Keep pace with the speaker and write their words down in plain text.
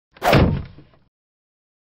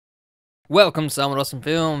Welcome, Someone Awesome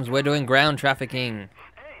Films. We're doing ground trafficking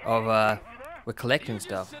of, we're collecting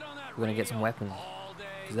stuff. We're gonna get some weapons.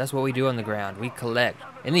 Because that's what we do on the ground. We collect.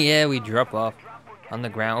 In the air, we drop off. On the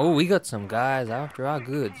ground. Oh, we got some guys after our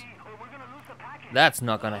goods. That's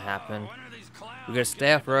not gonna happen. We gotta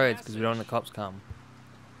stay off roads because we don't want the cops come.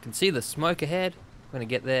 You can see the smoke ahead. We're gonna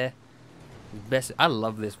get there. Best. I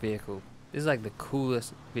love this vehicle. This is like the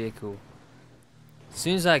coolest vehicle. As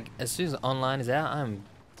soon as online is out, I'm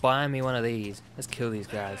buying me one of these. Let's kill these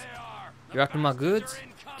guys. You're after my goods?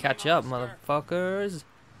 Catch up, motherfuckers.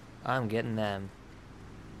 I'm getting them.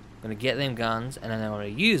 I'm gonna get them guns, and then I'm gonna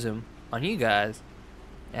use them on you guys.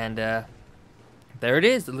 And there it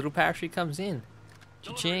is. The little parachute comes in.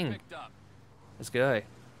 Cha-ching. Let's go.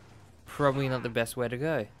 Probably not the best way to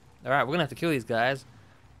go. Alright, we're gonna have to kill these guys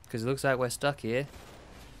because it looks like we're stuck here.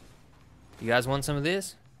 You guys want some of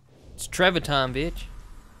this? It's Trevor time, bitch.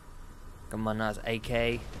 Got my nice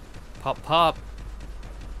AK. Pop, pop.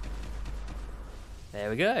 There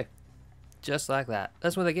we go. Just like that.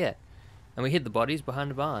 That's what they get. And we hid the bodies behind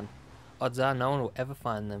the barn. Odds are no one will ever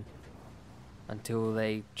find them until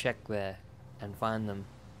they check there and find them,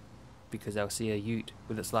 because they'll see a ute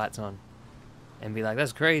with its lights on and be like,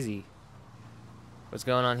 that's crazy. What's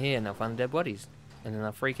going on here? And they'll find the dead bodies. And then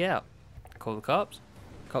they'll freak out. Call the cops.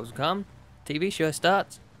 Cops will come. TV show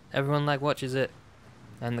starts. Everyone like watches it.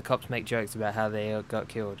 And the cops make jokes about how they got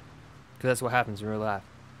killed. Because that's what happens in real life.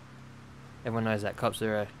 Everyone knows that cops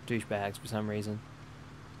are douchebags for some reason.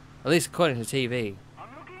 At least according to TV.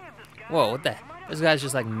 Whoa, what the? Those guys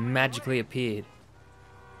just like magically appeared.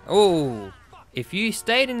 Oh, if you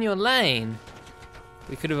stayed in your lane,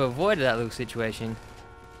 we could have avoided that little situation.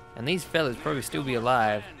 And these fellas probably still be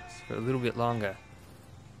alive for a little bit longer.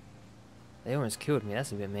 They almost killed me,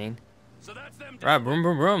 that's a bit mean. Right, boom,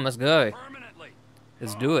 boom, boom, let's go.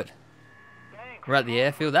 Let's do it. We're at the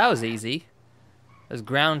airfield. That was easy. There's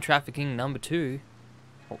ground trafficking number 2.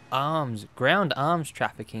 Oh, arms. Ground arms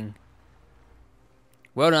trafficking.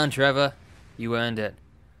 Well done, Trevor. You earned it.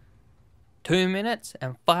 2 minutes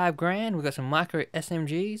and 5 grand. We got some micro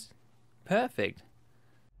SMGs. Perfect.